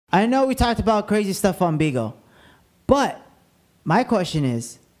I know we talked about crazy stuff on Bigo, but my question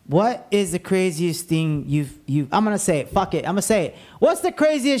is, what is the craziest thing you've I'm gonna say it. Fuck it. I'm gonna say it. What's the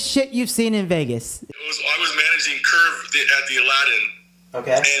craziest shit you've seen in Vegas? I was managing Curve at the Aladdin.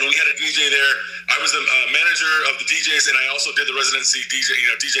 Okay. And we had a DJ there. I was the manager of the DJs, and I also did the residency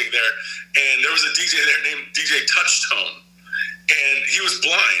DJing there. And there was a DJ there named DJ Touchtone, and he was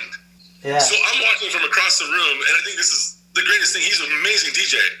blind. Yeah. So I'm watching from across the room, and I think this is the greatest thing. He's an amazing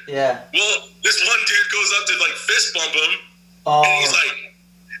DJ. Yeah. Well, this one dude goes up to like fist bump him, and he's like,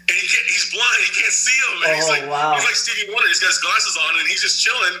 and he's blind, he can't see him, and he's like Stevie Wonder. He's got his glasses on, and he's just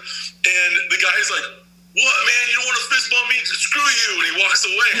chilling, and the guy's like, "What, man? You don't want to fist bump me? Screw you!" And he walks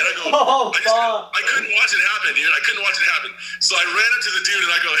away, and I go, I couldn't watch it happen, dude. I couldn't watch it happen. So I ran up to the dude,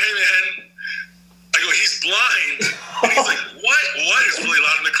 and I go, "Hey, man." I go, "He's blind." And he's like, "What?" It's really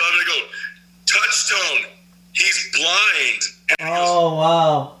loud in the club, and I go, "Touchtone. He's blind." And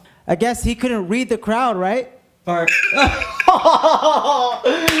wow. I guess he couldn't read the crowd, right? Or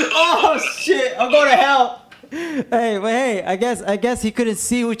oh shit! I'm going to hell. Hey, I guess he couldn't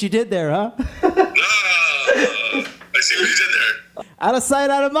see what you did there, huh? I see what you did there. Out of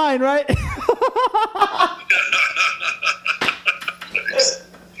sight, out of mind, right?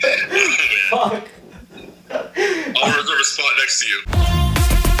 Fuck. I'll reserve a spot next to you.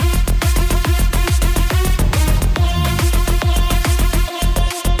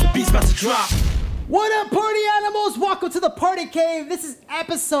 The beat's about to drop. What up, party animals? Welcome to the Party Cave. This is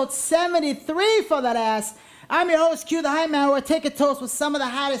episode 73 for that ass. I'm your host, Q the Hype Man, where I take a toast with some of the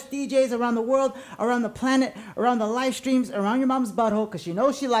hottest DJs around the world, around the planet, around the live streams, around your mom's butthole, because you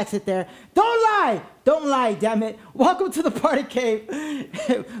know she likes it there. Don't lie, damn it. Welcome to the Party Cave.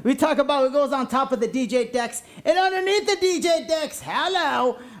 We talk about what goes on top of the DJ decks and underneath the DJ decks.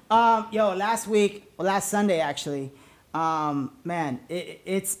 Hello. Last Sunday, actually, man,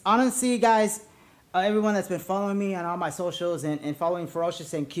 it's honestly, guys, everyone that's been following me on all my socials and following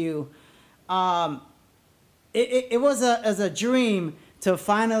Ferocious and Q, it was a dream to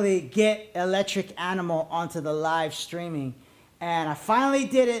finally get Electric Animal onto the live streaming. And I finally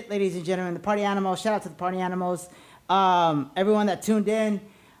did it, ladies and gentlemen. The Party Animals, shout out to the Party Animals. Everyone that tuned in,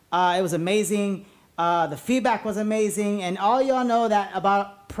 it was amazing. The feedback was amazing. And all y'all know that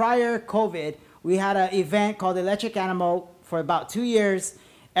about prior COVID, we had an event called Electric Animal for about 2 years.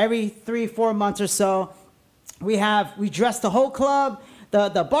 Every 3-4 months or so, we dressed the whole club,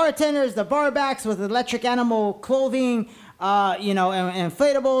 the bartenders, the barbacks with Electric Animal clothing, and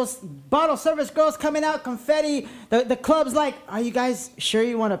inflatables, bottle service girls coming out, confetti. The club's like, "Are you guys sure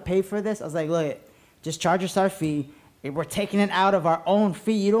you want to pay for this?" I was like, "Look, just charge us our fee. We're taking it out of our own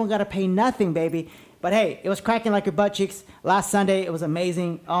fee. You don't got to pay nothing, baby." But hey, it was cracking like your butt cheeks. Last Sunday, it was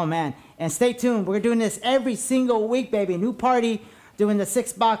amazing. Oh, man. And stay tuned. We're doing this every single week, baby. New party. Doing the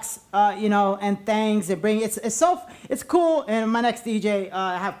 6-box, and things and bring it's cool. And my next DJ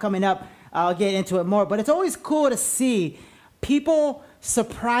I have coming up, I'll get into it more. But it's always cool to see people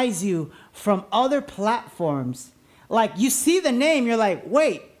surprise you from other platforms. Like you see the name, you're like,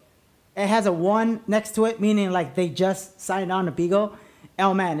 wait, it has a 1 next to it, meaning like they just signed on to Bigo.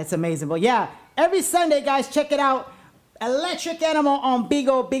 Oh man, it's amazing. But yeah, every Sunday, guys, check it out. Electric Animal on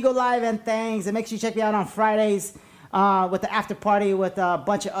Bigo Live and things. And make sure you check me out on Fridays. With the after party with a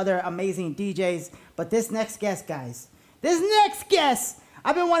bunch of other amazing DJs. But this next guest, guys,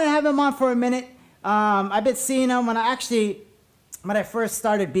 I've been wanting to have him on for a minute. I've been seeing him when I first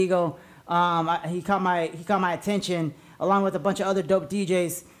started Bigo. He caught my attention along with a bunch of other dope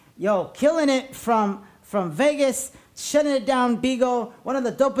DJs. Yo, killing it from Vegas, shutting it down. Bigo, one of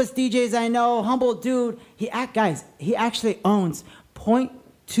the dopest DJs I know, humble dude. He actually owns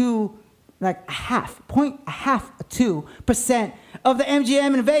 0.2. Like 0.2% of the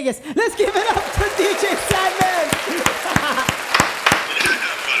MGM in Vegas. Let's give it up to DJ Sadman.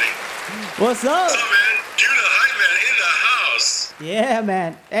 What's up? What's up, man? You the Hype Man in the house. Yeah,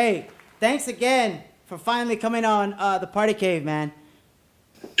 man. Hey, thanks again for finally coming on the Party Cave, man.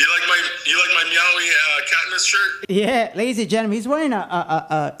 You like my Meowie Katniss shirt? Yeah, ladies and gentlemen, he's wearing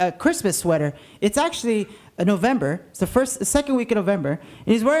a Christmas sweater. It's actually November. It's the second week of November. And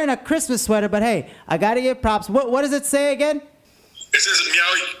he's wearing a Christmas sweater, but hey, I gotta give props. What does it say again? It says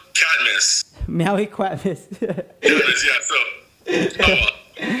Meowie Katniss. Meowie Katniss.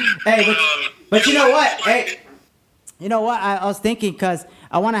 Hey, but you know what? Hey, you know what? I was thinking because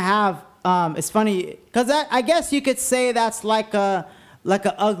I want to have. It's funny because I guess you could say that's like a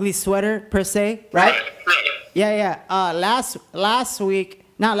ugly sweater per se, right? Right. Yeah. Last week,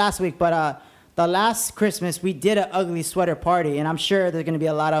 not last week, but the last Christmas we did an ugly sweater party, and I'm sure there's gonna be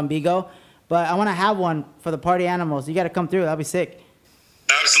a lot on Bigo. But I want to have one for the Party Animals. You got to come through. That'll be sick.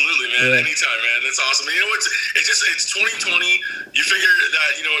 Absolutely. man. Yeah. Anytime, man. That's awesome. And you know what? It's 2020. You figure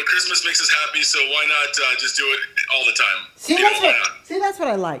that, you know, Christmas makes us happy, so why not just do it all the time? That's what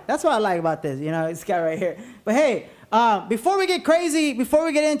I like. That's what I like about this. You know, this guy right here. But hey, before we get crazy, before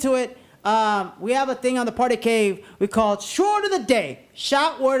we get into it, we have a thing on the Party Cave we call Short of the Day.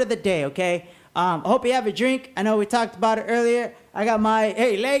 Shout word of the day, okay? I hope you have a drink. I know we talked about it earlier. I got my,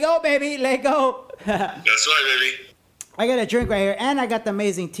 hey, Lego, baby, Lego. That's right, baby. I got a drink right here, and I got the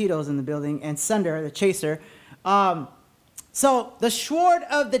amazing Tito's in the building, and Sunder, the chaser. So the short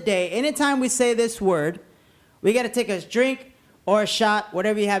of the day, anytime we say this word, we got to take a drink or a shot,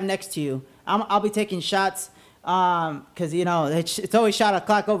 whatever you have next to you. I'll be taking shots because, you know, it's always shot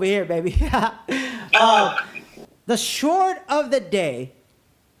o'clock over here, baby. The short of the day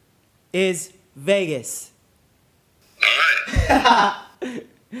is Vegas. All right.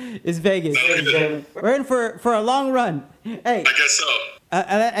 It's Vegas. We're in for a long run. Hey, I guess so.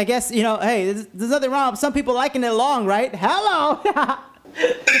 I guess, you know, hey, there's nothing wrong with some people liking it long, right? Hello.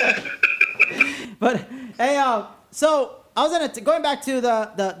 But hey, so I was going back to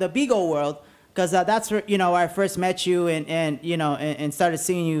the Bigo world, because that's where, you know, where I first met you and you know, and started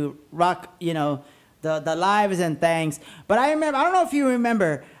seeing you rock, you know, the lives and things. But I remember, I don't know if you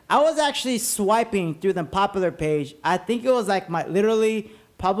remember, I was actually swiping through the popular page. I think it was like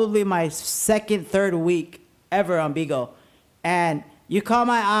probably my second, third week ever on Bigo. And you caught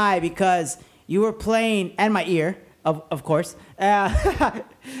my eye because you were playing, and my ear, of course.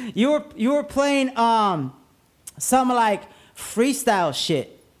 You were playing some like freestyle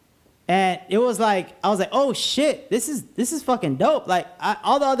shit. And it was like, I was like, oh shit, this is fucking dope. Like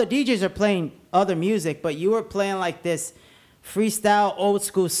all the other DJs are playing other music, but you were playing like this freestyle old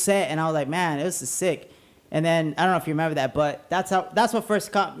school set, and I was like, man, this is sick. And then I don't know if you remember that, but that's what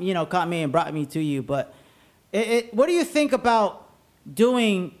first caught me and brought me to you. But what do you think about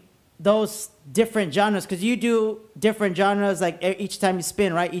doing those different genres? Because you do different genres like each time you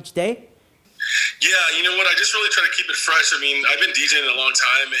spin, right? Each day. Yeah, you know what? I just really try to keep it fresh. I mean, I've been DJing a long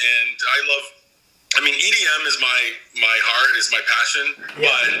time, and EDM is my heart, is my passion. Yeah.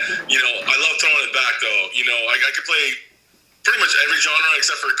 But, you know, I love throwing it back, though. You know, I could play pretty much every genre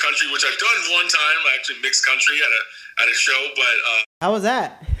except for country, which I've done one time. I actually mixed country at a show, but... How was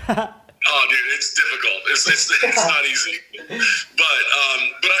that? Oh, dude, it's difficult. It's not easy. But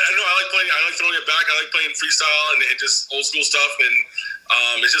I know I like throwing it back. I like playing freestyle and just old school stuff, and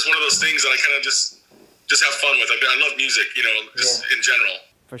it's just one of those things that I kind of just have fun with. I love music, you know, just in general.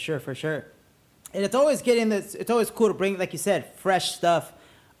 For sure. And it's always it's always cool to bring, like you said, fresh stuff,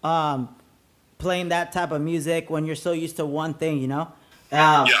 playing that type of music when you're so used to one thing, you know?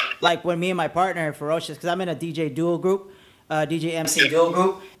 Like when me and my partner, Ferocious, because I'm in a DJ duo group, DJ MC duo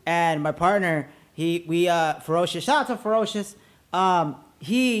group, and my partner, Ferocious, shout out to Ferocious,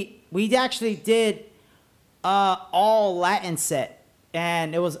 we actually did all Latin set.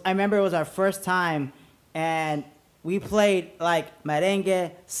 And I remember it was our first time, and we played like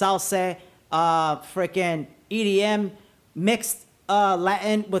merengue, salsa, freaking EDM, mixed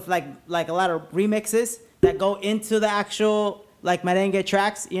Latin with like a lot of remixes that go into the actual like merengue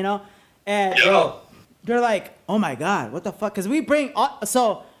tracks, you know? And bro, they're like, oh my God, what the fuck? Because we bring,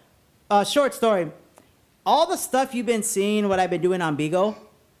 short story, all the stuff you've been seeing, what I've been doing on Bigo,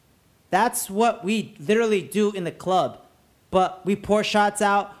 that's what we literally do in the club. But we pour shots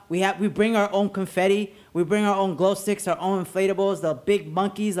out. We bring our own confetti. We bring our own glow sticks, our own inflatables, the big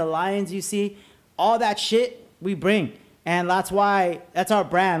monkeys, the lions you see. All that shit we bring. And that's our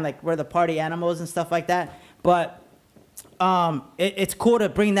brand. Like, we're the party animals and stuff like that. But it's cool to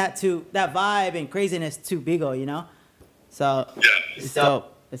bring that vibe and craziness to Bigo, you know? So yeah, it's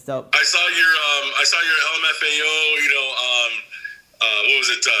dope. It's dope. I saw your LMFAO, you know, what was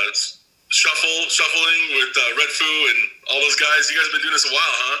it? Shuffling with Red Foo and all those guys. You guys have been doing this a while,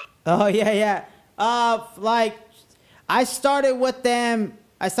 huh? Oh yeah. Like I started with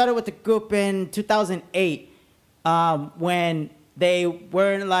the group in 2008, when they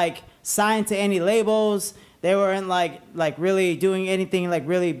weren't like signed to any labels. They weren't like really doing anything like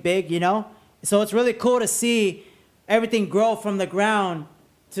really big, you know. So it's really cool to see everything grow from the ground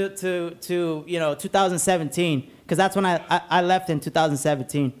to you know 2017, because that's when I left in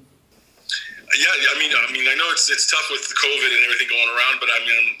 2017. Yeah, I mean, I know it's tough with COVID and everything going around, but I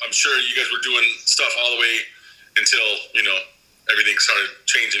mean, I'm sure you guys were doing stuff all the way until, you know, everything started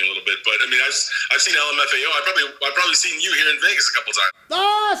changing a little bit. But I mean, I've seen LMFAO. I've probably seen you here in Vegas a couple times.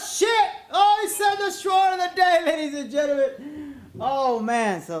 Oh shit! Oh, he said the short of the day, ladies and gentlemen. Oh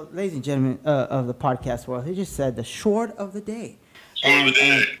man, so ladies and gentlemen of the podcast world, he just said the short of the day. And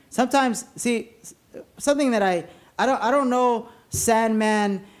sometimes, see, something that I don't know,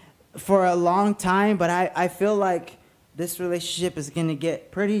 Sandman. for a long time, but I feel like this relationship is gonna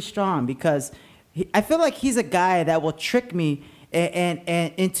get pretty strong because I feel like he's a guy that will trick me and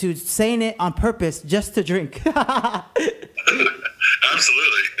into saying it on purpose just to drink. Absolutely.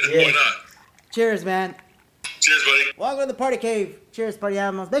 Yeah. Why not? Cheers, man. Cheers, buddy. Welcome to the Party Cave. Cheers, Party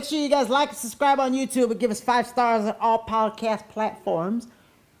Animals. Make sure you guys like and subscribe on YouTube and give us 5 stars on all podcast platforms.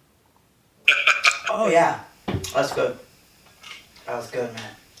 Oh, yeah. That's good. That was good,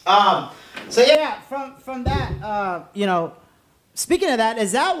 man. So, yeah, from that, you know, speaking of that,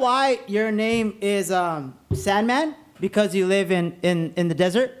 is that why your name is Sandman? Because you live in the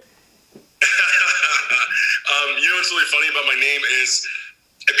desert? You know what's really funny about my name is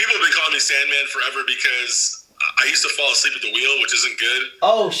people have been calling me Sandman forever because I used to fall asleep at the wheel, which isn't good.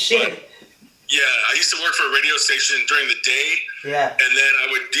 Oh, shit. But, yeah, I used to work for a radio station during the day. Yeah. And then I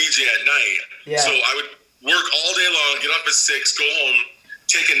would DJ at night. Yeah. So I would work all day long, get up at 6, go home,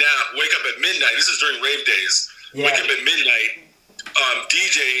 take a nap, wake up at midnight. This is during rave days. Yeah. Wake up at midnight,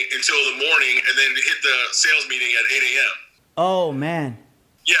 DJ until the morning, and then hit the sales meeting at 8 a.m. Oh, man.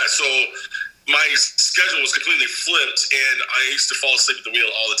 Yeah, so my schedule was completely flipped, and I used to fall asleep at the wheel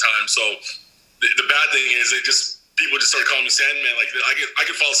all the time. So the bad thing is people just started calling me Sandman. Like I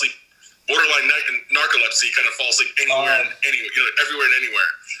could fall asleep, borderline narcolepsy, kind of fall asleep anywhere, everywhere and anywhere.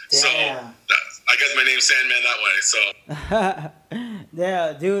 Damn. So I got my name Sandman that way. So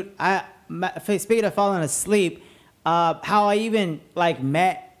yeah, dude. Speaking of falling asleep, how I even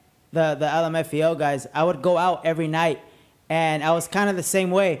met the LMFAO guys, I would go out every night. And I was kind of the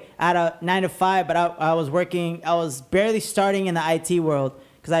same way. I had a 9 to 5, but I was working. I was barely starting in the IT world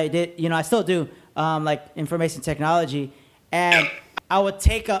because I did, I still do like information technology. And I would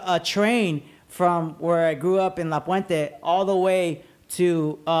take a train from where I grew up in La Puente all the way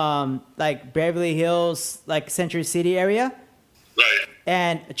to like Beverly Hills, like Century City area. Right.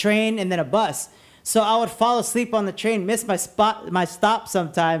 And a train and then a bus. So I would fall asleep on the train, miss my stop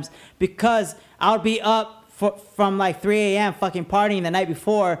sometimes because I would be up from like 3 a.m. fucking partying the night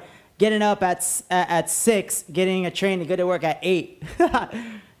before, getting up at 6, getting a train to go to work at 8.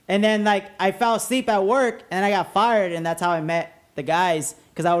 And then like I fell asleep at work and I got fired, and that's how I met the guys,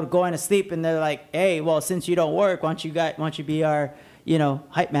 because I would go into sleep and they're like, hey, well, since you don't work, why don't you be our,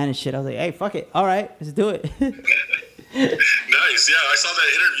 hype man and shit. I was like, hey, fuck it. All right, let's do it. Nice. Yeah, I saw that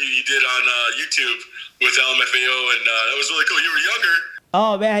interview you did on YouTube with LMFAO, and that was really cool. You were younger.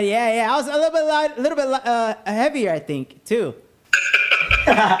 Oh man, yeah. I was a little bit heavier, I think, too.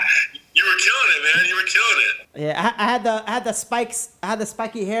 You were killing it, man. You were killing it. Yeah, I had the spikes. I had the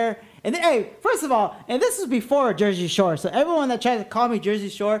spiky hair. And then, hey, first of all, and this is before Jersey Shore. So everyone that tries to call me Jersey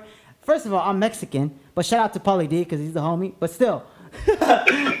Shore, first of all, I'm Mexican. But shout out to Pauly D because he's the homie. But still.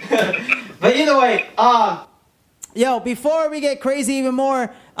 But either way, before we get crazy even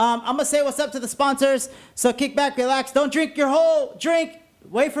more, I'm gonna say what's up to the sponsors. So kick back, relax, don't drink your whole drink.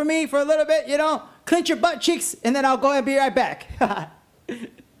 Wait for me for a little bit, clench your butt cheeks, and then I'll go and be right back.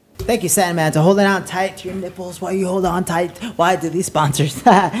 Thank you, Sandman, to holding on tight to your nipples while you hold on tight while I do these sponsors.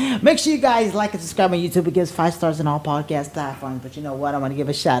 Make sure you guys like and subscribe on YouTube. It gives 5 stars on all podcast platforms. But you know what? I want to give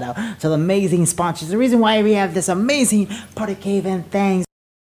a shout out to the amazing sponsors. The reason why we have this amazing Party Cave and things.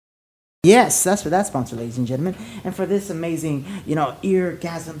 Yes, that's for that sponsor, ladies and gentlemen. And for this amazing,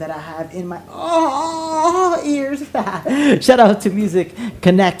 eargasm that I have in my ears. Shout out to Music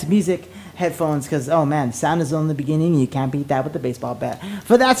Connect Music headphones, because oh man, sound is on the beginning. You can't beat that with the baseball bat.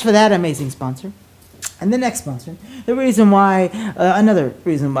 For that amazing sponsor. And the next sponsor, another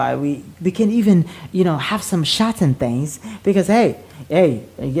reason why we can even have some shots and things, because hey,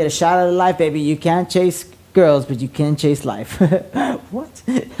 you get a shot at life, baby. You can't chase girls, but you can chase life. What?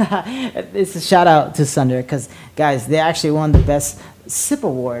 It's a shout out to Sunder, because guys, they actually won the best sip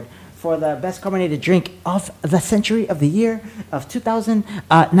award for the best carbonated drink of the century of the year of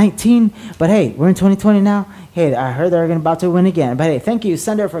 2019. But hey, we're in 2020 now. Hey, I heard they're about to win again. But hey, thank you,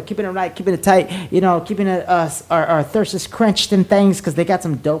 Sunder, for keeping it right, keeping it tight, keeping our thirsts quenched and things, because they got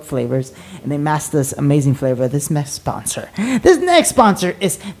some dope flavors, and they masked this amazing flavor. This next sponsor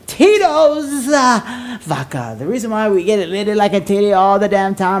is Tito's Vodka. The reason why we get it lit like a titty all the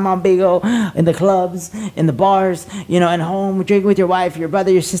damn time on Bigo, in the clubs, in the bars, at home, drinking with your wife, your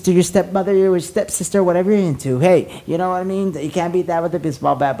brother, your sister, your stepmother, your stepsister, whatever you're into. Hey, you know what I mean? You can't beat that with a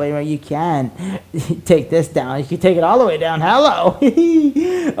baseball bat, but you can take this down. You can take it all the way down. Hello.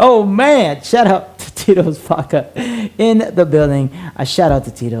 Oh man, shout out to Tito's Vodka in the building. A shout out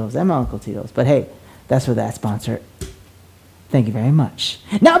to Tito's. I'm Uncle Tito's. But hey, that's for that sponsor. Thank you very much.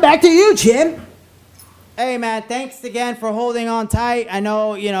 Now back to you, Jim. Hey man, thanks again for holding on tight. I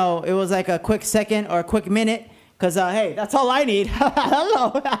know, it was like a quick second or a quick minute, Cause hey, that's all I need. Hello.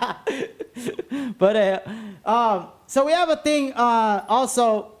 But so we have a thing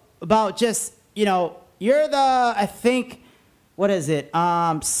also about just, you know, you're the, I think, what is it?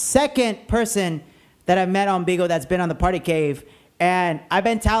 Second person that I've met on Bigo that's been on the Party Cave, and I've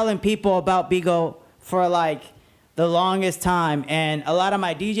been telling people about Bigo for like the longest time, and a lot of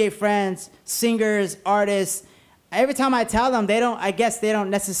my DJ friends, singers, artists, every time I tell them, I guess they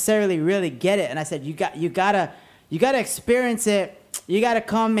don't necessarily really get it. And I said, you gotta experience it. You gotta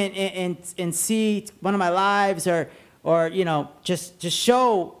come and see one of my lives, or you know, just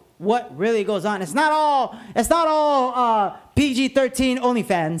show what really goes on. It's not all PG-13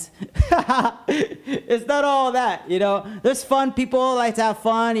 OnlyFans. It's not all that, you know. There's fun. People like to have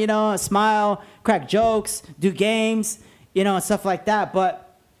fun, you know, smile, crack jokes, do games, you know, and stuff like that.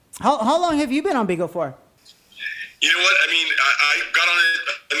 But how long have you been on Bigo for? You know what? I mean, I got on it,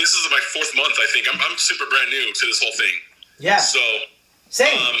 and this is my 4th month, I think. I'm super brand new to this whole thing. Yeah. So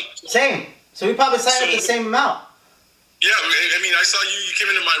same. So we probably signed up the same amount. Yeah, I mean, I saw you came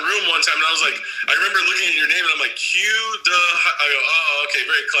into my room one time, and I was like, I remember looking at your name, and I'm like, Q the, I go, oh, okay,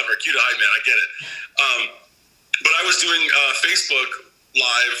 very clever, Q the hype man, I get it. But I was doing Facebook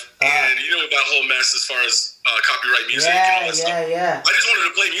Live, and you know that whole mess as far as copyright music and all that stuff. Yeah. I just wanted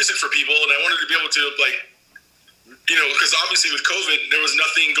to play music for people, and I wanted to be able to, like, you know, because obviously with COVID, there was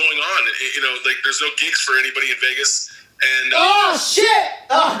nothing going on. You know, like, there's no gigs for anybody in Vegas. And, oh, shit!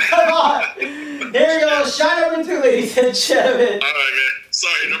 Oh, come on! Here we go. Shot number 2, ladies and gentlemen. All right, man.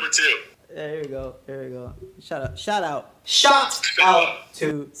 Sorry, number 2. There we go. Shout out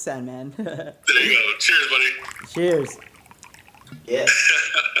to Sandman. There you go. Cheers, buddy. Cheers. Yeah.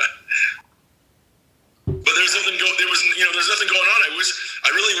 But there's nothing going on. I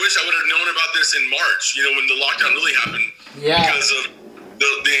really wish I would have known about this in March, you know, when the lockdown really happened. Yeah. Because of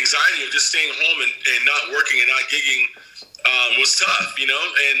the anxiety of just staying home and not working and not gigging was tough, you know.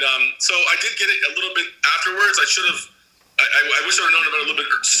 And so I did get it a little bit afterwards. I should have. I wish I would have known about it a little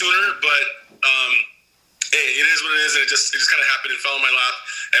bit sooner, but hey, it is what it is, and it just kind of happened and fell in my lap.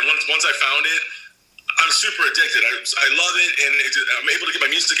 And once I found it, I'm super addicted. I love it, and I'm able to get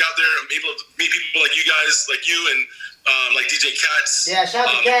my music out there. I'm able to meet people like you guys, like you, and like DJ Cats. Yeah, shout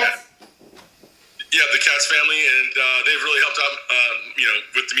out to Cats. Yeah, the Cats family, and they've really helped out, you know,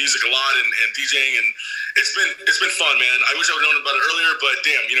 with the music a lot and DJing, and it's been fun, man. I wish I would have known about it earlier, but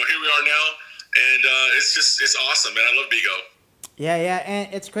damn, you know, here we are now, and it's awesome, man. I love Bigo. Yeah,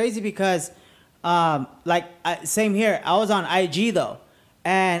 and it's crazy because, same here. I was on IG though,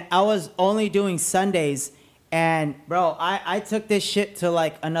 and I was only doing Sundays, and bro, I took this shit to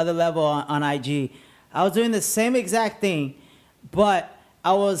like another level on IG. I was doing the same exact thing, but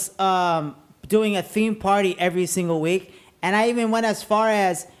I was doing a theme party every single week, and I even went as far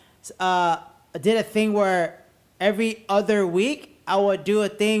as did a thing where every other week I would do a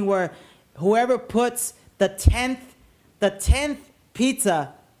thing where whoever puts the 10th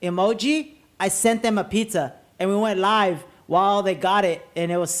pizza emoji, I sent them a pizza, and we went live while they got it,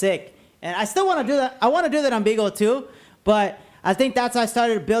 and it was sick. And I still want to do that. I want to do that on Bigo too, but I think that's how I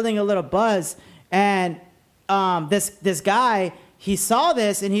started building a little buzz. And this guy, he saw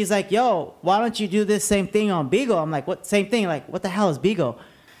this and he's like, yo, why don't you do this same thing on Bigo? I'm like, what? Same thing? Like, what the hell is Bigo?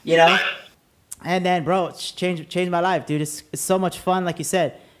 You know? And then, bro, it's changed my life, dude. It's so much fun, like you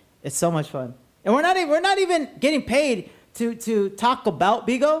said. It's so much fun. And we're not even getting paid to talk about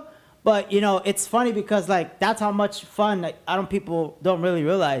Bigo, but you know, it's funny because like that's how much fun like, people don't really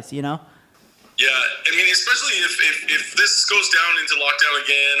realize, you know. Yeah, I mean, especially if this goes down into lockdown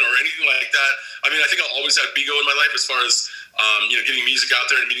again or anything like that. I mean, I think I'll always have Bigo in my life as far as you know, getting music out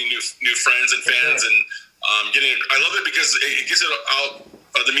there and meeting new friends and fans, and I love it because it gets it out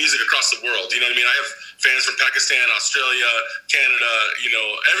the music across the world. You know what I mean? I have fans from Pakistan, Australia, Canada, you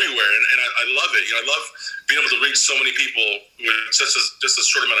know, everywhere, and I love it. You know, I love being able to reach so many people with just a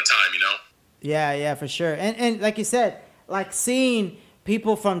short amount of time. You know? Yeah, for sure. And like you said, like seeing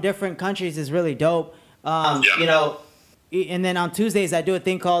people from different countries is really dope. You know, and then on Tuesdays I do a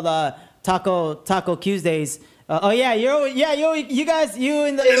thing called Taco Tuesdays. You guys, you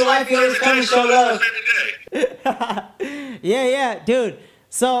and the wife, you always come and show love. Yeah, dude.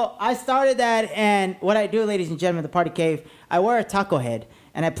 So I started that, and what I do, ladies and gentlemen, the Party Cave, I wear a taco head,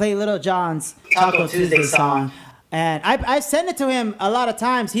 and I play Little John's Taco Tuesday song. And I sent it to him a lot of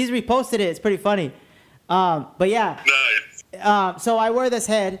times. He's reposted it. It's pretty funny. But yeah. Nice. So I wear this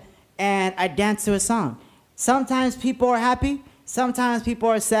head, and I dance to a song. Sometimes people are happy. Sometimes people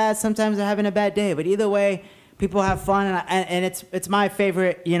are sad. Sometimes they're having a bad day. But either way, people have fun, and it's my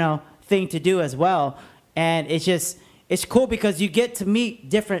favorite, you know, thing to do as well. And it's cool because you get to meet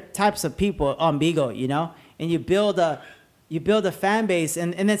different types of people on Bigo, you know, and you build a fan base,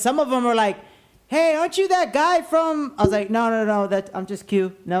 and then some of them are like, hey, aren't you that guy from? I was like, no, I'm just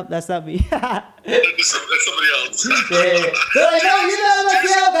Q. No, that's not me. That's somebody else. They're like, no, you're not the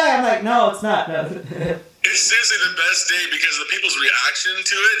Q guy. I'm like, no, it's not. No. It's seriously the best day because the people's reaction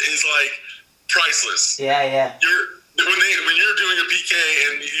to it is like priceless. Yeah. When you're doing a PK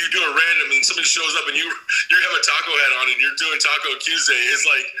and you do a random and somebody shows up and you have a taco hat on and you're doing Taco Tuesday, it's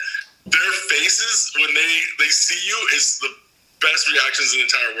like their faces when they see you is the best reactions in the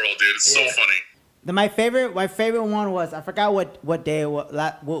entire world, dude. It's so funny. My favorite one was, I forgot what day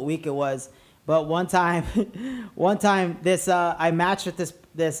what week it was, but one time this I matched with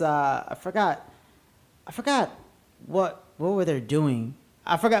this I forgot what were they doing.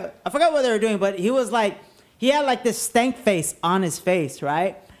 I forgot what they were doing, but he was like, he had like this stank face on his face,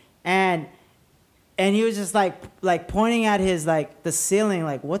 right? And he was just like pointing at his like the ceiling,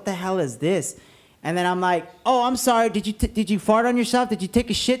 like, what the hell is this? And then I'm like, oh, I'm sorry. Did you fart on yourself? Did you take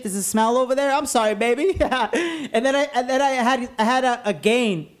a shit? Does it smell over there? I'm sorry, baby. and then I had a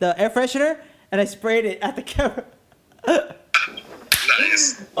Gain, the air freshener, and I sprayed it at the camera.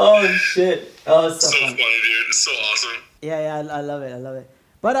 Nice. Oh shit. Oh, it's so funny, dude. It's so awesome. Yeah, I love it.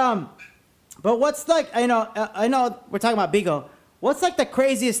 But what's like, I know we're talking about Bigo. What's like the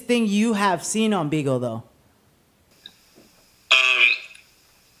craziest thing you have seen on Bigo though?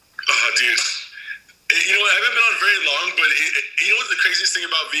 Dude. You know what? I haven't been on very long, but you know what the craziest thing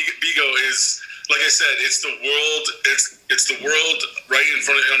about Bigo is? Like I said, it's the world. It's the world right in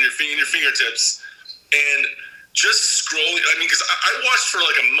front of on your fingertips, and just scrolling. I mean, because I watched for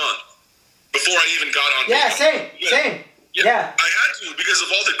like a month before I even got on. Yeah, Bigo. same. Yeah, I had to because of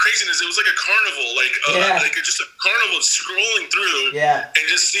all the craziness. It was like a carnival, like just a carnival scrolling through, and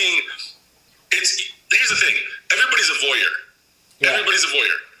just seeing. Here's the thing: everybody's a voyeur. Yeah. Everybody's a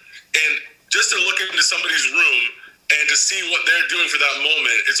voyeur, and just to look into somebody's room and to see what they're doing for that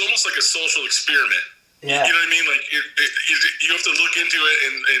moment, it's almost like a social experiment. Yeah. You know what I mean? Like you have to look into it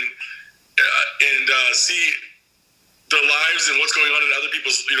and see their lives and what's going on in other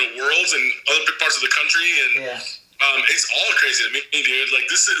people's worlds and other parts of the country and. It's all crazy to me, dude. Like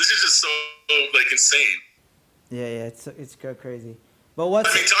this is just so like insane. Yeah, it's crazy. But what's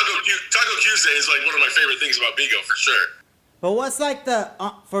I mean, Taco Tuesday is like one of my favorite things about Bigo for sure. But what's like the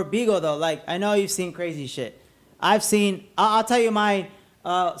for Bigo though? Like I know you've seen crazy shit. I've seen. I'll tell you mine.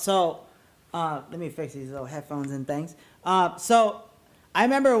 Let me fix these little headphones and things. So I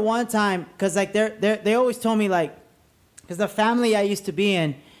remember one time because like they always told me like because the family I used to be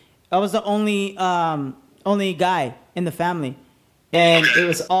in, I was the only guy in the family, and it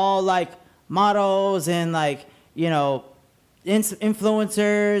was all like models and like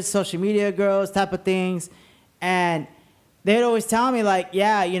influencers, social media girls type of things, and they'd always tell me like,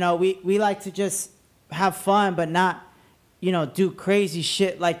 we like to just have fun but not do crazy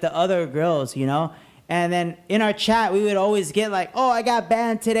shit like the other girls, and then in our chat we would always get like, oh, I got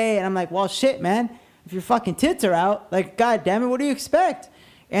banned today, and I'm like, well, shit, man, if your fucking tits are out, like, god damn it, what do you expect?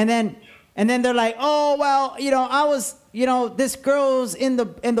 And then they're like, oh, well, I was, this girl's in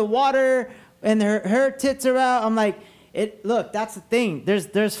the water and her tits are out. I'm like, look, that's the thing.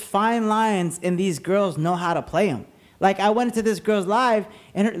 There's fine lines and these girls know how to play them. Like I went into this girl's live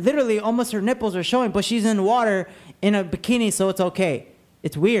and literally almost her nipples are showing, but she's in the water in a bikini, so it's okay.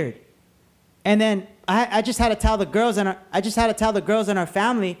 It's weird. And then I just had to tell the girls in our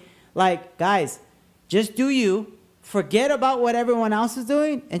family, like, guys, just do you. Forget about what everyone else is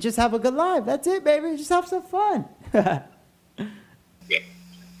doing and just have a good life. That's it, baby. Just have some fun. Yeah.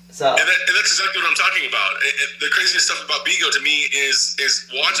 So, and that's exactly what I'm talking about. The craziest stuff about Bigo to me is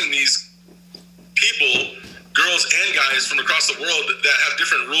watching these people, girls and guys from across the world that have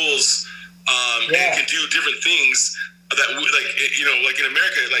different rules and can do different things. That like in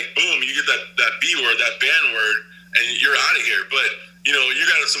America, like boom, you get that B word, that ban word, and you're out of here. But you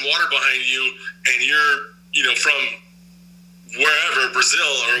got some water behind you, and you're from wherever,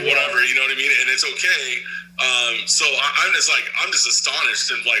 Brazil or whatever, you know what I mean? And it's okay. So I'm just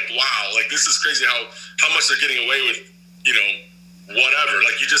astonished and like, wow, like this is crazy how much they're getting away with, whatever.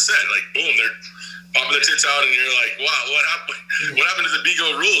 Like you just said, like, boom, they're popping their tits out and you're like, wow, what happened to the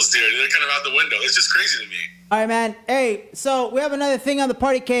Bigo rules, dude? They're kind of out the window. It's just crazy to me. All right, man. Hey, so we have another thing on the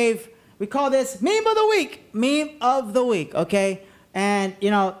Party Cave. We call this Meme of the Week, okay? And,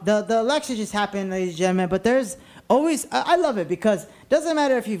 the election just happened, ladies and gentlemen, but there's always, I love it because it doesn't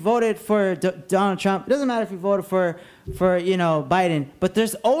matter if you voted for Donald Trump, it doesn't matter if you voted for Biden, but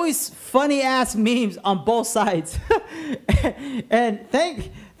there's always funny ass memes on both sides. And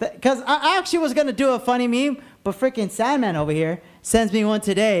because I actually was going to do a funny meme, but freaking Sandman over here sends me one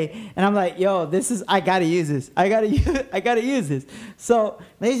today, and I'm like, yo, I gotta use this. I gotta use this. So,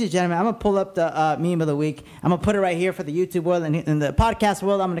 ladies and gentlemen, I'm gonna pull up the meme of the week. I'm gonna put it right here for the YouTube world and in the podcast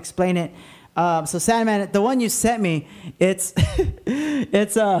world. I'm gonna explain it. So Sandman, the one you sent me, it's I'm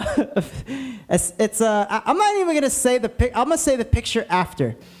not even gonna say the pic. I'm gonna say the picture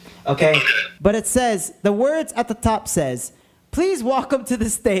after, okay? But it says, the words at the top says, "Please welcome to the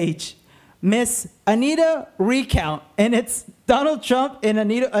stage, Miss Anita Recount," and it's Donald Trump and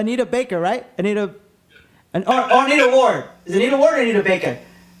Anita Baker, right? Anita Ward. Is it Anita Ward or Anita Baker?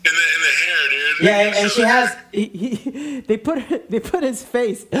 In the hair, dude. Yeah, and she has. They put his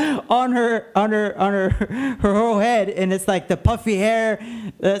face on her whole head, and it's like the puffy hair.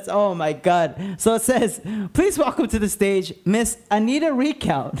 That's, oh my god. So it says, "Please welcome to the stage, Miss Anita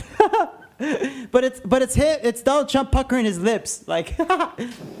Recount." But it's Donald Trump puckering his lips like.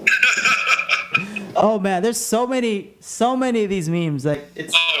 Oh man, there's so many of these memes. Like,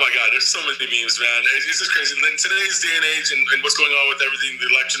 it's. Oh my god, there's so many memes, man. It's just crazy. And then today's day and age, and what's going on with everything, the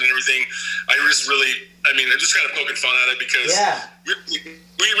election and everything, I'm just kind of poking fun at it because we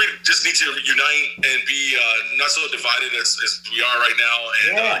just need to unite and be not so divided as we are right now,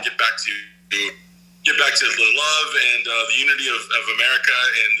 and get back to the love and the unity of America,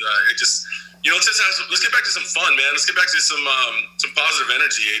 and let's get back to some fun, man. Let's get back to some positive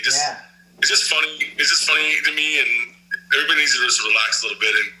energy. It's just funny. It's just funny to me, and everybody needs to just relax a little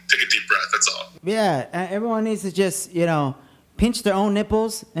bit and take a deep breath. That's all. Yeah, everyone needs to just pinch their own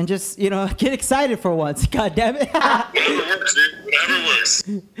nipples and just get excited for once. God damn it. Whatever works, dude. Whatever works.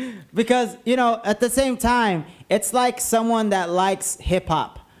 Because at the same time, it's like someone that likes hip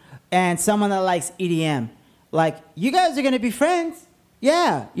hop and someone that likes EDM. Like, you guys are gonna be friends.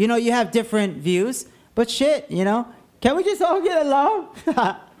 Yeah, you have different views, but shit, can we just all get along?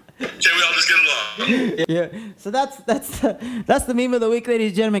 Can we all just get along? Yeah. So that's the meme of the week, ladies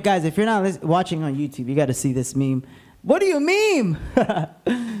and gentlemen. Guys, if you're not watching on YouTube, you got to see this meme. What do you meme?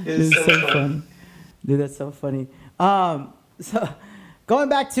 It's so funny, dude. That's so funny. So going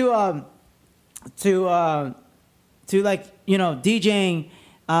back to like DJing,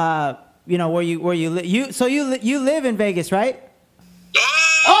 where you live in Vegas, right?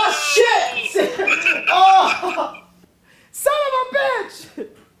 Oh shit! Oh, son of a bitch!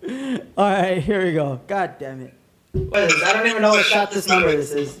 All right, here we go. God damn it! What is this? I don't even know what shot this number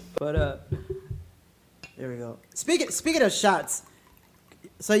this is, but there we go. Speaking of shots,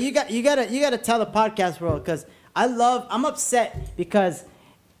 so you gotta tell the podcast world, because I'm upset because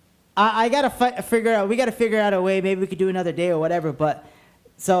I gotta figure out. We gotta figure out a way. Maybe we could do another day or whatever. But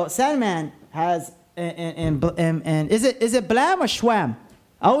so Sandman has and is it Blam or Schwam?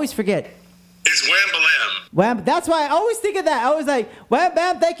 I always forget. It's Wham Blam. Wham. That's why I always think of that. I was like, Wham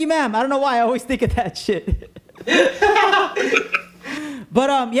Bam, thank you, ma'am. I don't know why I always think of that shit.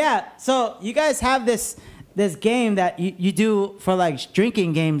 But yeah. So you guys have this game that you do for like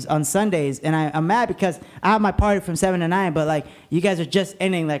drinking games on Sundays, and I'm mad because I have my party from 7 to 9, but like you guys are just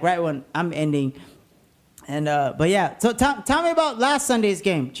ending like right when I'm ending. And but yeah. So tell me about last Sunday's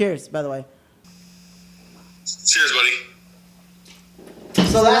game. Cheers, by the way. Cheers, buddy.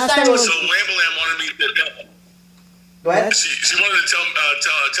 So last time was. So Wham Blam wanted me to. Go ahead. She wanted to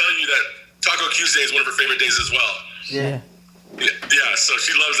tell you that Taco Tuesday is one of her favorite days as well. Yeah. Yeah, so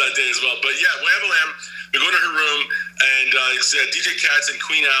she loves that day as well. But yeah, Wham Blam, we go to her room, and it's DJ Katz and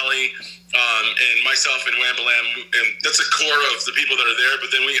Queen Allie, and myself and Wham Blam, and that's the core of the people that are there.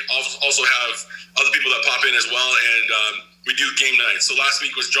 But then we also have other people that pop in as well, and we do game nights. So last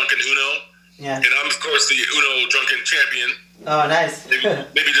week was Drunken Uno. Yeah. And I'm, of course, the Uno drunken champion. Oh, nice.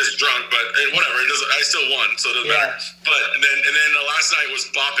 maybe just drunk, but whatever. It doesn't. I still won, so it doesn't matter. But then last night was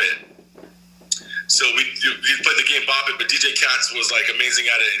Bop It. So we played the game Bop It, but DJ Katz was like amazing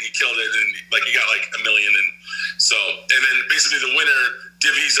at it, and he killed it, and like he got like 1 million, and then basically the winner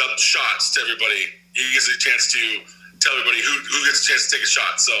divvies up shots to everybody. He gets a chance to tell everybody who gets a chance to take a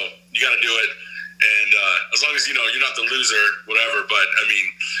shot. So you got to do it. And as long as you're not the loser, whatever. But I mean,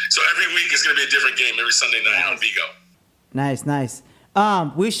 so every week is going to be a different game every Sunday night on Vigo. Nice.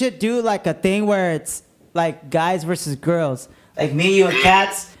 We should do like a thing where it's like guys versus girls, like me, you, and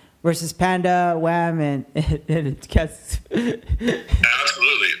Katz versus Panda, Wham, and Katz.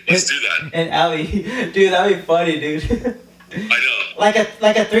 Absolutely, let's do that. And Ali, dude, that'd be funny, dude. I know. Like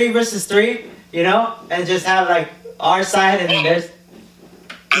a 3 versus 3, and just have like our side and then there's.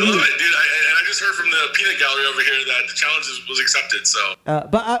 I love it, dude. I just heard from the peanut gallery over here that the challenge was accepted. So.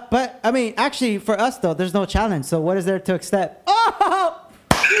 But I mean, actually, for us though, there's no challenge. So what is there to accept? Oh,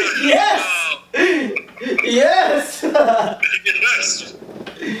 yes, yes. Yes.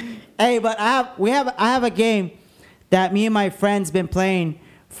 Hey, but I have a game that me and my friends been playing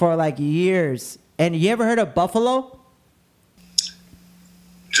for like years. And you ever heard of Buffalo?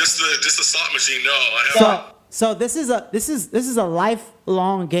 Just the slot machine. No, I haven't. So this is a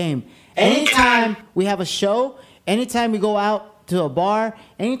lifelong game. Anytime we have a show, anytime we go out to a bar,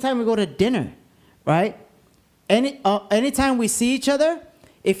 anytime we go to dinner, right? Anytime we see each other,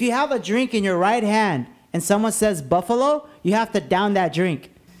 if you have a drink in your right hand and someone says Buffalo, you have to down that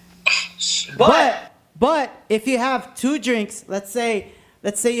drink. But if you have two drinks, let's say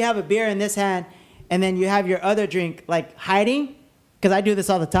you have a beer in this hand and then you have your other drink like hiding, because I do this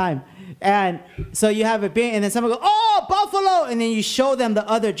all the time. And so you have a beer and then someone goes, oh, Buffalo, and then you show them the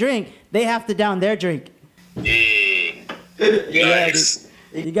other drink, they have to down their drink. Nice.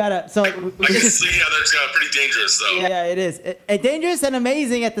 You gotta. So I can see how that's pretty dangerous, though. Yeah, it is. Dangerous and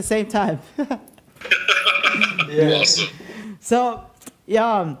amazing at the same time. Awesome. So,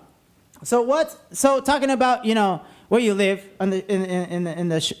 So talking about where you live in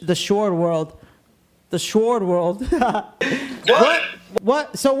the short world,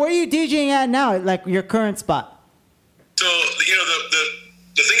 What? So where are you DJing at now? Like your current spot? So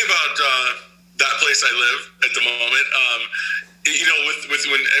the thing about that place I live at the moment, with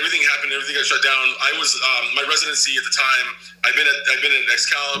when everything happened, everything got shut down. I was my residency at the time. I've been at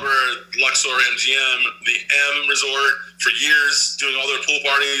Excalibur, Luxor, MGM, the M Resort for years, doing all their pool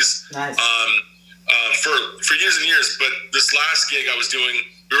parties. Nice. For years and years. But this last gig I was doing,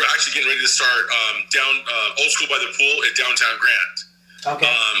 we were actually getting ready to start down Old School by the Pool at Downtown Grand. Okay.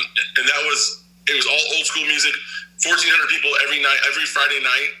 And it was all old school music. 1,400 people every night, every Friday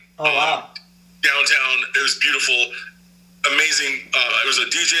night. Oh wow. Downtown. It was beautiful, amazing. It was a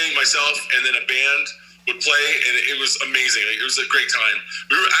DJ, myself, and then a band would play, and it was amazing. It was a great time.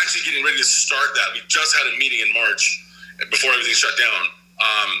 We were actually getting ready to start that. We just had a meeting in March before everything shut down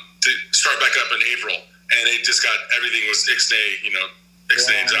to start back up in April, and it just got everything was ixnay,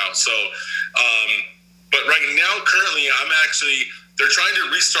 ixnayed out. So, but right now, currently, they're trying to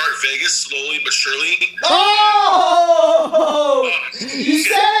restart Vegas slowly but surely. Oh! You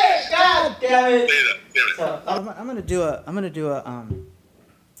said it! God damn it! Damn it. So, I'm gonna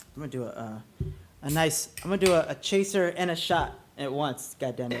do a chaser and a shot at once.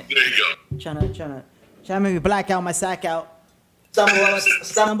 God damn it! There you go. Trying to make me black out my sack out.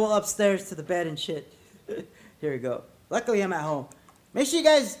 Stumble upstairs to the bed and shit. Here we go. Luckily, I'm at home. Make sure you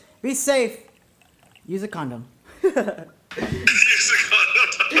guys be safe. Use a condom.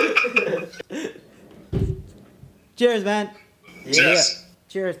 Cheers, man. Cheers. Yeah.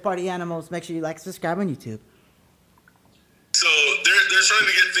 Cheers, party animals. Make sure you like, subscribe on YouTube. So they're trying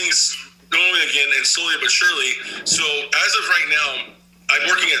to get things going again, and slowly but surely. So as of right now, I'm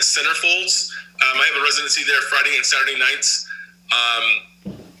working at Centerfolds. I have a residency there Friday and Saturday nights.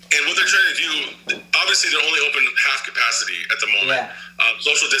 And what they're trying to do, obviously they're only open half capacity at the moment. Yeah.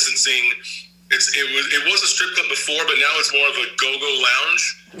 Social distancing. It was a strip club before, but now it's more of a go-go lounge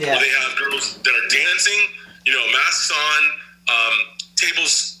where they have girls that are dancing, masks on,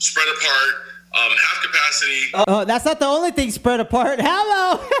 tables spread apart, half capacity. Oh, that's not the only thing spread apart.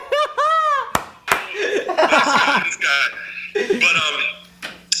 Hello. This guy. But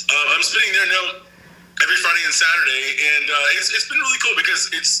I'm spinning there now every Friday and Saturday, and it's been really cool because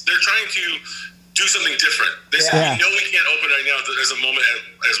they're trying to do something different. They said, we know we can't open right now as a moment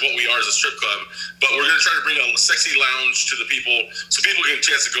as what we are as a strip club, but we're going to try to bring a sexy lounge to the people so people get a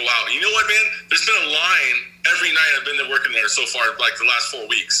chance to go out. And you know what, man? There's been a line every night I've been there working there so far, like the last 4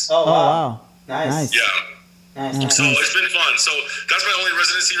 weeks. Oh, wow. Nice. Yeah. Nice. So it's been fun. So that's my only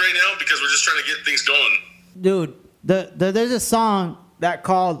residency right now because we're just trying to get things going. Dude, there's a song that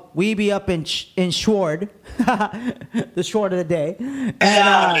called "We Be Up in Schward," the short of the day,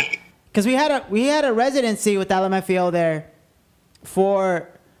 and because we had a residency with LMFAO there for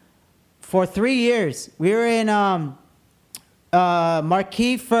 3 years. We were in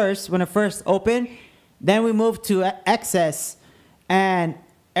Marquee first when it first opened, then we moved to Excess, and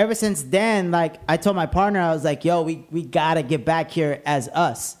ever since then, like I told my partner, I was like, "Yo, we gotta get back here as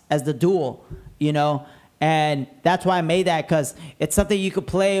us, as the duel," And that's why I made that, because it's something you could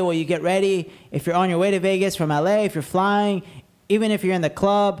play while you get ready. If you're on your way to Vegas from LA, if you're flying, even if you're in the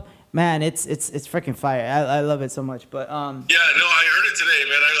club, man, it's freaking fire. I love it so much. But yeah, no, I heard it today,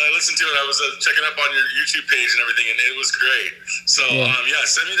 man. I listened to it. I was checking up on your YouTube page and everything, and it was great. So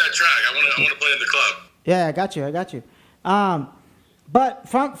send me that track. I want to play it in the club. Yeah, I got you. But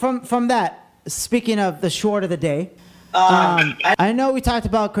from that, speaking of the short of the day, I know we talked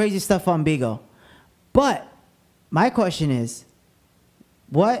about crazy stuff on Bigo. But my question is,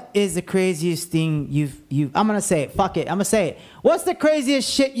 what is the craziest thing you've I'm gonna say it. Fuck it. I'm gonna say it. What's the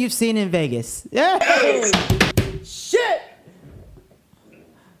craziest shit you've seen in Vegas? Yay!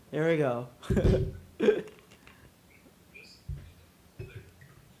 Here we go.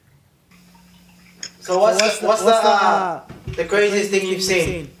 So what's the craziest thing you've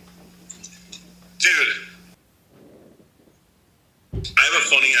seen? Dude, I have a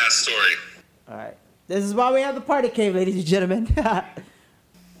funny ass story. All right. This is why we have the party cave, ladies and gentlemen. I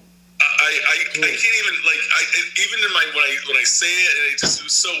can't even even in my when I say it, it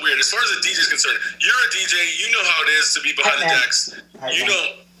was so weird. As far as the DJ is concerned, you're a DJ. You know how it is to be behind the decks. You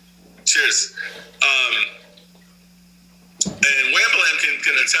know. Cheers. And Wham Blam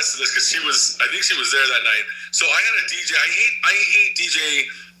can attest to this because I think she was there that night. So I had a DJ. I hate DJ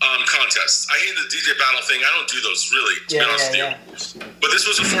contests. I hate the DJ battle thing. I don't do those really, to be honest with you. But this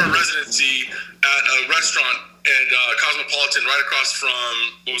was for a residency at a restaurant and Cosmopolitan, right across from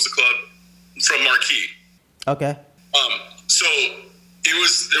what was the club? From Marquee. Okay. So there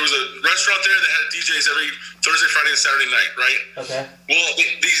was a restaurant there that had DJs every Thursday, Friday, and Saturday night, right? Okay. Well,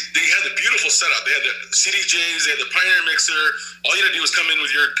 they had the beautiful setup. They had the CDJs, they had the Pioneer mixer. All you had to do was come in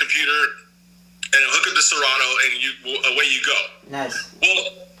with your computer and hook up the Serato, and away you go. Nice.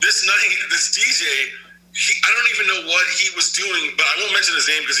 Well, this night, this DJ, I don't even know what he was doing, but I won't mention his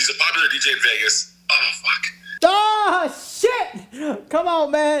name because he's a popular DJ in Vegas. Oh fuck. Oh shit! Come on,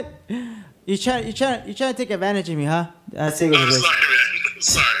 man. You trying to take advantage of me, huh? I see what it is. Sorry, man. I'm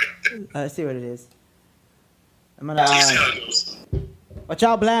sorry. I see what it is. I'm gonna. Watch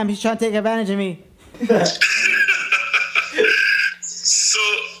out, Blam. He's trying to take advantage of me. So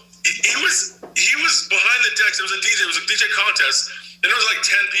he was behind the decks. It was a DJ contest, and there was like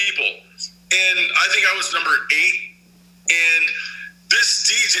 10 people, and I think I was number 8. And this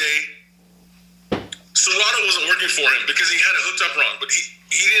DJ, Serato wasn't working for him because he had it hooked up wrong, but he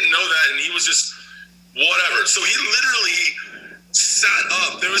didn't know that, and he was just whatever. So he literally sat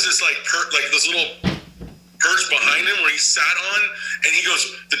up. There was this this little perch behind him where he sat on, and he goes,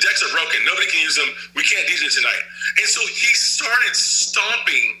 "The decks are broken. Nobody can use them. We can't DJ tonight." And so he started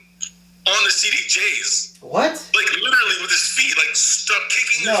stomping on the CDJs. What? Like literally with his feet, like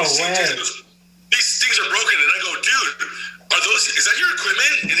kicking the CDJs. He goes, "These things are broken." And I go, "Dude, is that your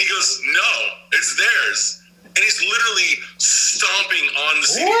equipment?" And he goes, "No, it's theirs." And he's literally stomping on the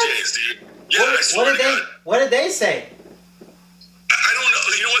CDJs, dude. Yeah, I swear to God. What did they say? I don't know.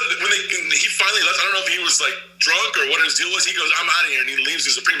 You know what? When he finally left, I don't know if he was like drunk or what his deal was. He goes, "I'm out of here," and he leaves.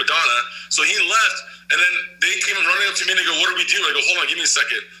 He's a prima donna. So he left, and then they came running up to me and they go, "What do we do?" I go, "Hold on, give me a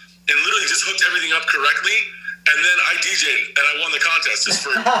second," and literally just hooked everything up correctly. And then I DJ'd and I won the contest just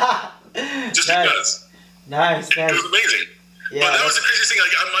because. Nice. It was amazing. Yeah, but that was the craziest thing.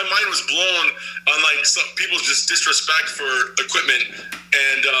 Like my mind was blown on like some people's just disrespect for equipment.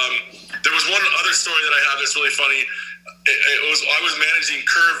 And there was one other story that I have that's really funny. I was managing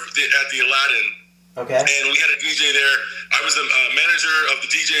Curve at the Aladdin. Okay. And we had a DJ there. I was the manager of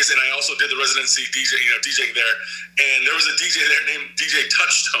the DJs, and I also did the residency DJing there. And there was a DJ there named DJ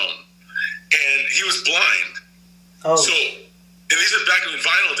Touchtone, and he was blind. Oh. So. And these are back in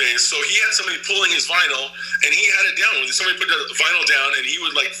vinyl days, so he had somebody pulling his vinyl, and he had it down. Somebody put the vinyl down, and he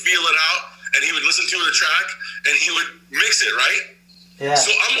would like feel it out, and he would listen to the track, and he would mix it, right? Yeah.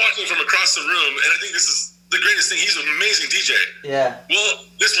 So I'm watching from across the room, and I think this is the greatest thing. He's an amazing DJ. Yeah. Well,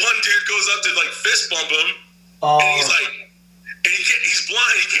 this one dude goes up to like fist bump him, and he's like, and he's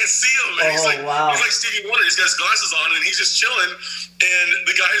blind, he can't see him, and he's like Stevie Wonder. He's got his glasses on, and he's just chilling, and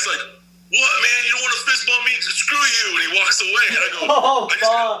the guy's like, "What, man? You don't want to fist bump me? Screw you!" And he walks away. And I go,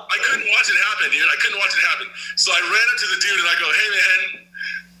 I couldn't watch it happen, dude. I couldn't watch it happen. So I ran up to the dude and I go, "Hey, man."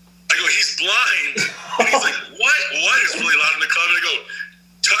 I go, "He's blind." And he's like, "What? What?" It's really loud in the club. And I go,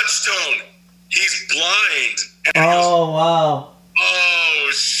 "Touchtone. He's blind." And he goes, wow.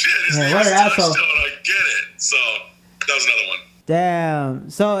 Oh, shit. His name is Touchtone. I get it. So that was another one. Damn.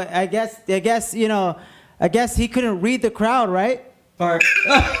 So I guess he couldn't read the crowd, right? Oh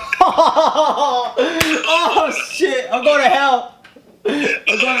shit! I'm going to hell. Oh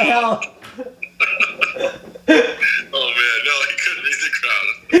man, no, he couldn't read the crowd.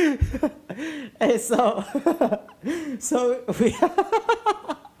 Hey, so we.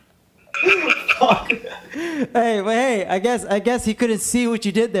 Hey, I guess he couldn't see what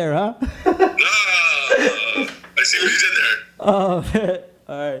you did there, huh? I see what you did there. Oh man.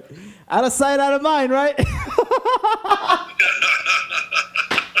 All right. Out of sight, out of mind, right?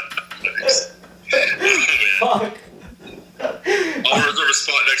 Fuck. I'll reserve a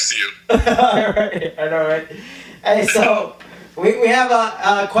spot next to you. Alright, I know, right? Hey, so we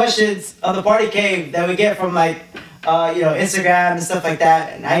have questions on the Party Cave that we get from Instagram and stuff like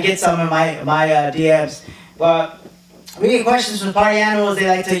that, and I get some in my DMs. But we get questions from Party Animals. They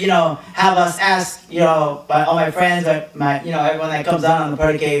like to, have us ask, all my friends, everyone that comes on the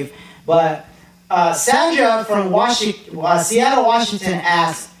Party Cave. But Sandra from Seattle, Washington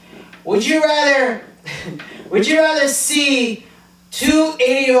asked, would you rather see two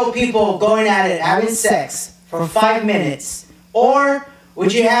 80-year-old people going at it, having sex for 5 minutes, or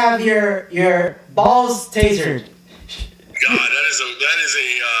would you have your balls tasered? God, that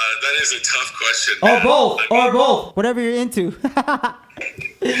is a tough question. Or both, whatever you're into. Well, I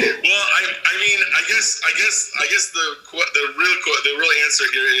mean, I guess the real answer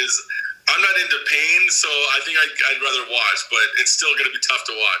here is I'm not into pain, so I think I'd rather watch, but it's still gonna be tough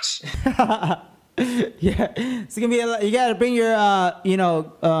to watch. Yeah, it's gonna be you gotta bring your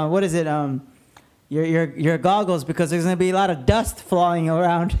what is it your goggles, because there's gonna be a lot of dust flying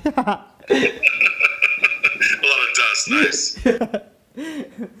around. A lot of dust, nice.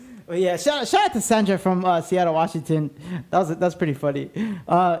 Well, yeah, shout out to Sandra from Seattle, Washington. That's pretty funny.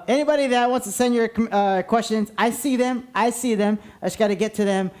 Anybody that wants to send your questions, I see them. I just got to get to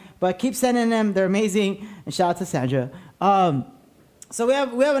them, but keep sending them. They're amazing. And shout out to Sandra. So we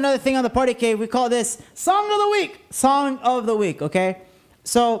have another thing on the Party Cave. We call this Song of the Week. Song of the Week. Okay,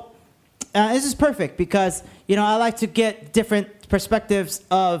 so this is perfect because I like to get different perspectives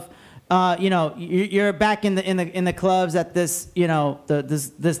of. You're back in the clubs at this,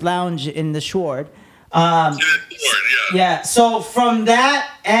 this lounge in the Sword. Yeah. So from that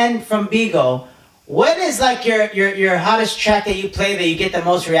and from Bigo, what is like your hottest track that you play that you get the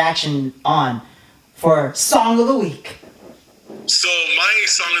most reaction on for Song of the Week? So my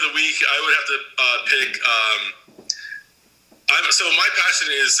Song of the Week, I would have to pick. So my passion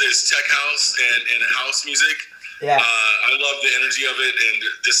is tech house and house music. Yeah. I love the energy of it and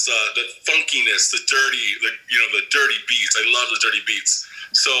just the funkiness, the dirty beats. I love the dirty beats.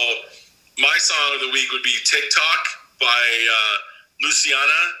 So my song of the week would be TikTok by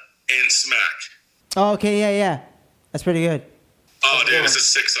Luciana and Smack. Oh, okay, yeah. That's pretty good. Oh, dude, it's a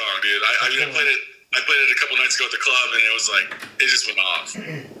sick song, dude. I played it a couple nights ago at the club, and it was like it just went off.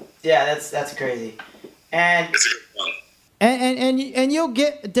 Yeah, that's crazy. And it's a good song. And you'll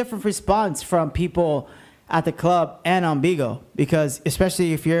get a different response from people at the club and on Bigo, because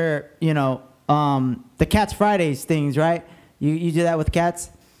especially if you're, the Cats Fridays things, right? You do that with Cats?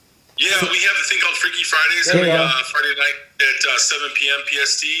 Yeah, we have a thing called Freaky Fridays every Friday night at 7 p.m.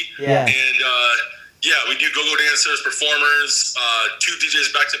 PST. Yeah. And we do go-go dancers, performers, 2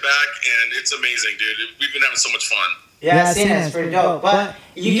 DJs back to back, and it's amazing, dude. We've been having so much fun. Yeah, I've seen it. It's pretty dope. But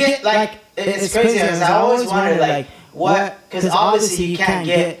you get it's crazy because I always wondered what, because obviously you can't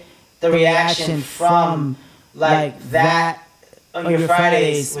get the reaction from that on your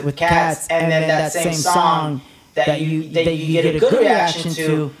Fridays with Cats, and then that same song that you get a good reaction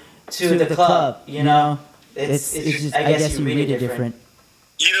to the club. It's just, I guess you read it different.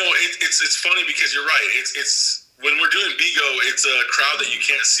 It's funny because you're right. It's when we're doing Bigo, it's a crowd that you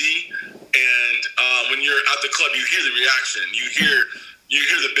can't see, and when you're at the club, you hear the reaction. You hear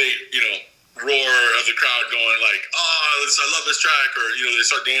the big roar of the crowd going like, "Oh, I love this track," or they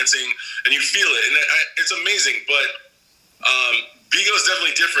start dancing, and you feel it, and it's amazing. But Bigo is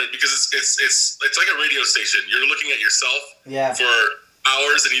definitely different because it's like a radio station. You're looking at yourself for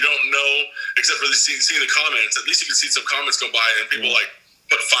hours, and you don't know, except for seeing the comments. At least you can see some comments go by, and people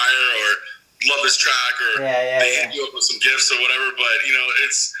put fire or love this track, or they hit you up with some gifts or whatever. But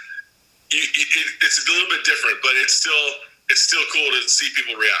it's a little bit different, but it's still cool to see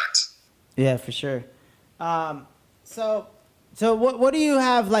people react. Yeah, for sure. So what do you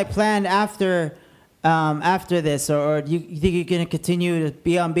have planned after this, or do you think you're gonna continue to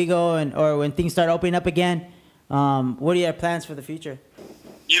be on Bigo, or when things start opening up again? What are your plans for the future?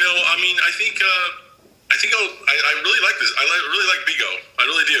 I really like this. I really like Bigo. I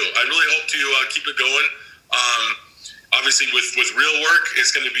really do. I really hope to keep it going. Obviously, with real work,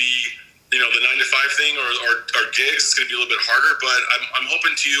 it's going to be the 9 to 5 thing or gigs. It's going to be a little bit harder, but I'm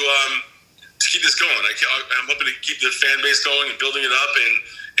hoping to keep this going. I'm hoping to keep the fan base going and building it up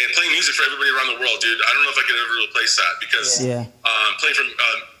and playing music for everybody around the world, dude. I don't know if I could ever replace that because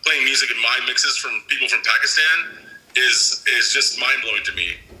playing music in my mixes from people from Pakistan is just mind blowing to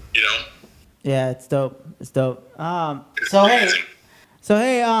me. Yeah, it's dope. It's amazing.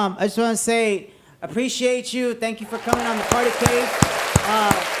 I just want to say, appreciate you. Thank you for coming on the Party Cave.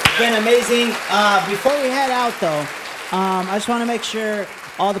 It's been amazing. Before we head out, though, I just want to make sure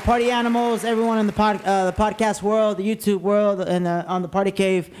all the party animals, everyone in the podcast world, the YouTube world, and on the Party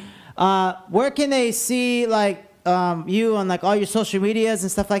Cave, where can they see you on all your social medias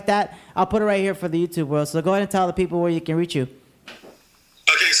and stuff like that? I'll put it right here for the YouTube world. So go ahead and tell the people where you can reach you.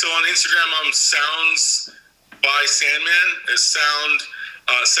 Okay, so on Instagram, I'm Sounds by Sandman. Is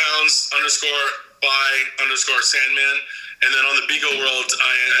sounds_by_Sandman. And then on the Bigo world,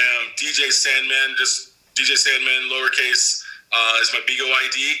 I am DJ Sandman, just DJ Sandman, lowercase, is my Bigo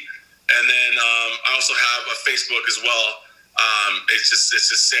ID. And then I also have a Facebook as well. It's just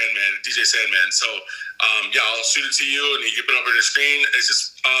Sandman, DJ Sandman. So yeah, I'll shoot it to you, and you can put it up on your screen. It's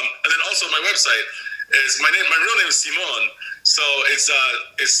just, and then also my website is my real name is Simon. So it's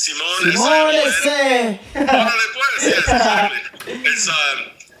Simon. Simon. Yes, exactly. It's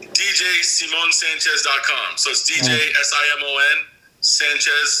DJSimonSanchez.com. So it's DJSIMON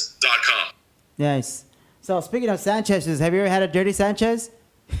Sanchez.com. Nice. So speaking of Sanchez's, have you ever had a dirty Sanchez?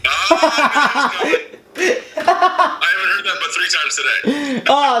 I haven't heard that but 3 times today.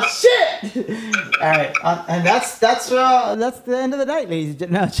 Oh shit! All right, and that's the end of the night, ladies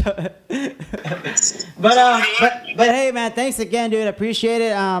and gentlemen. But hey, man, thanks again, dude. I appreciate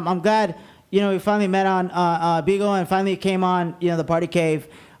it. I'm glad we finally met on Bigo and finally came on the Party Cave.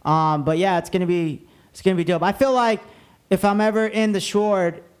 But yeah, it's gonna be dope. I feel like if I'm ever in the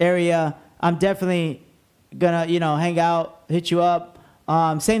Shore area, I'm definitely gonna hang out, hit you up.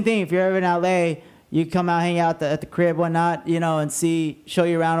 Same thing if you're ever in LA, you come out, hang out at the crib, whatnot, and show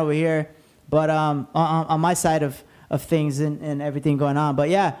you around over here. But on my side of things and everything going on. But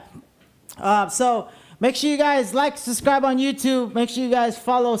yeah, so make sure you guys like, subscribe on YouTube. Make sure you guys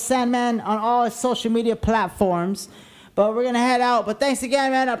follow Sandman on all his social media platforms. But we're gonna head out. But thanks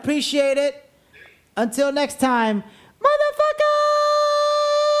again, man. I appreciate it. Until next time, motherfucker.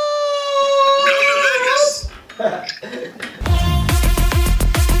 Go to Vegas.